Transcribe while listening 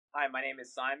Hi, my name is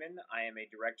Simon. I am a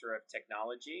director of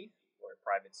technology for a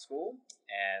private school,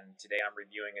 and today I'm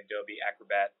reviewing Adobe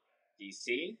Acrobat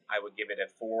DC. I would give it a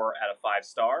 4 out of 5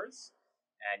 stars,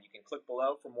 and you can click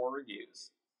below for more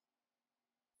reviews.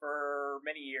 For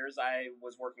many years, I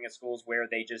was working at schools where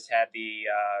they just had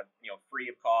the free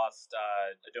of cost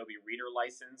Adobe Reader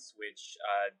license, which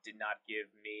did not give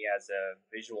me as a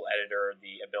visual editor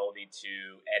the ability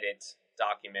to edit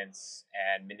documents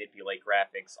and manipulate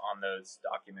graphics on those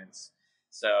documents.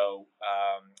 So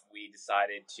we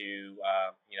decided to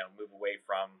move away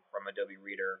from Adobe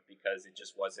Reader because it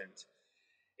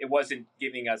wasn't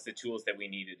giving us the tools that we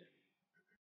needed.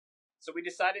 So we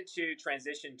decided to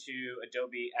transition to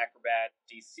Adobe Acrobat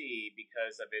DC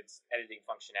because of its editing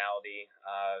functionality.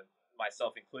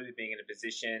 Myself included, being in a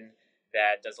position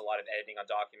that does a lot of editing on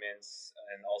documents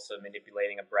and also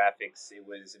manipulating of graphics, it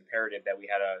was imperative that we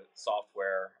had a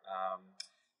software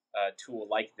tool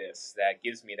like this that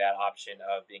gives me that option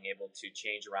of being able to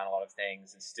change around a lot of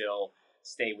things and still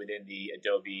stay within the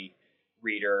Adobe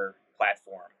Reader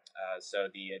platform. So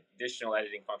the additional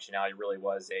editing functionality really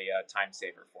was a time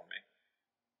saver for me.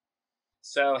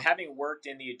 So, having worked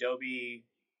in the Adobe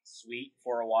suite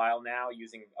for a while now,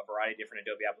 using a variety of different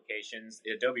Adobe applications,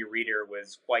 the Adobe Reader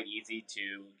was quite easy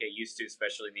to get used to,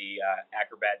 especially the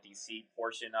Acrobat DC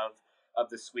portion of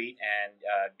the suite, and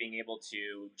being able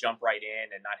to jump right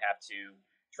in and not have to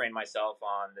train myself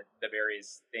on the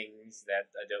various things that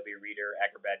Adobe Reader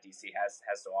Acrobat DC has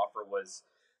to offer was,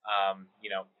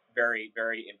 very,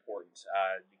 very important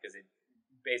because it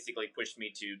basically pushed me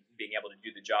to being able to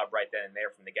do the job right then and there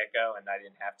from the get go, and I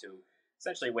didn't have to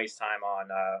essentially waste time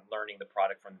on learning the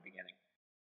product from the beginning.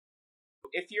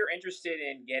 If you're interested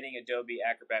in getting Adobe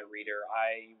Acrobat Reader,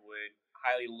 I would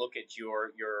highly look at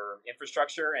your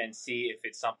infrastructure and see if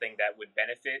it's something that would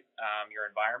benefit your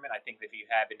environment. I think that if you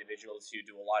have individuals who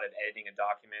do a lot of editing of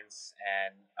documents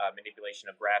and manipulation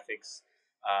of graphics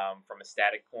from a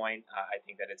static point, I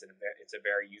think that it's a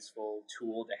very useful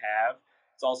tool to have.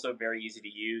 It's also very easy to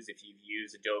use if you've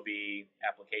used Adobe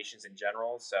applications in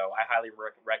general. So I highly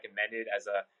recommend it as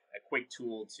a quick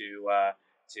tool to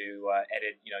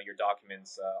edit your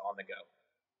documents on the go.